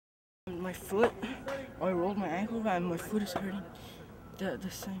my foot, or I rolled my ankle, and my foot is hurting. The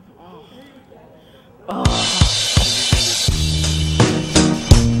same. Oh.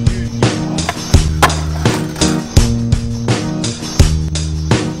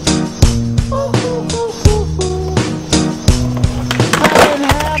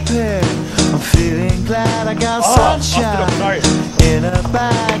 I'm feeling glad I got sunshine in a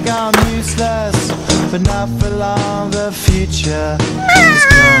bag. I'm useless, but not for long. The future is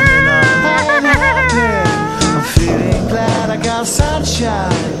coming on. I'm happy. I'm feeling glad I got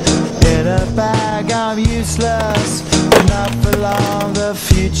sunshine in a bag. I'm useless, but not for long. The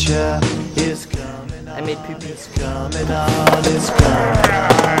future is coming on. I made pee-pee. It's coming on. It's coming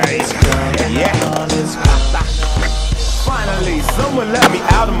on. It's coming on. It's coming on. Finally, someone let me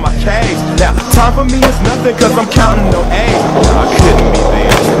out of my cage. Now, time for me is nothing cause I'm counting no A's. I couldn't be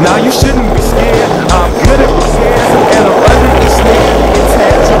there. Now you shouldn't be scared. I'm good at repairs and I'm under the snare. It's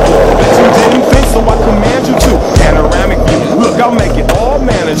tangible that you didn't think, so I command you to. Panoramic view, look, I'll make it all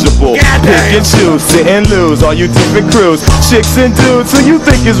manageable. Pick and choose, sit and lose, all you different crews. Chicks and dudes who you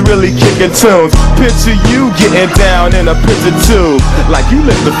think is really kicking tunes. Picture you getting down in a picture tube, like you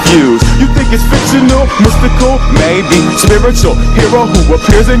lit the fuse. You think it's fictional, mystical, maybe spiritual hero who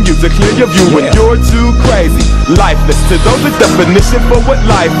appears in you to clear your view when you're too crazy. Lifeless to those, the definition for what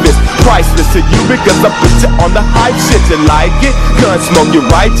life is. Priceless to you because I put you on the hype shit. You like it? Gun smoke, you're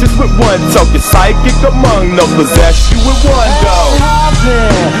righteous with one toke. You're psychic among no possess you with one go.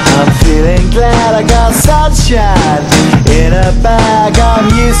 I'm feeling glad I got sunshine in a bag. I'm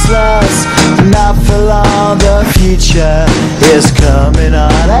useless, not for long. The future is coming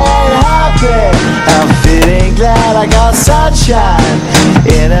on. Ain't happy. I'm feeling glad I got sunshine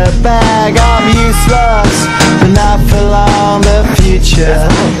in a bag. I'm useless, but not for long. The future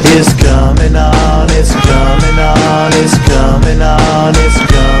is coming on. It's coming on. It's coming on. It's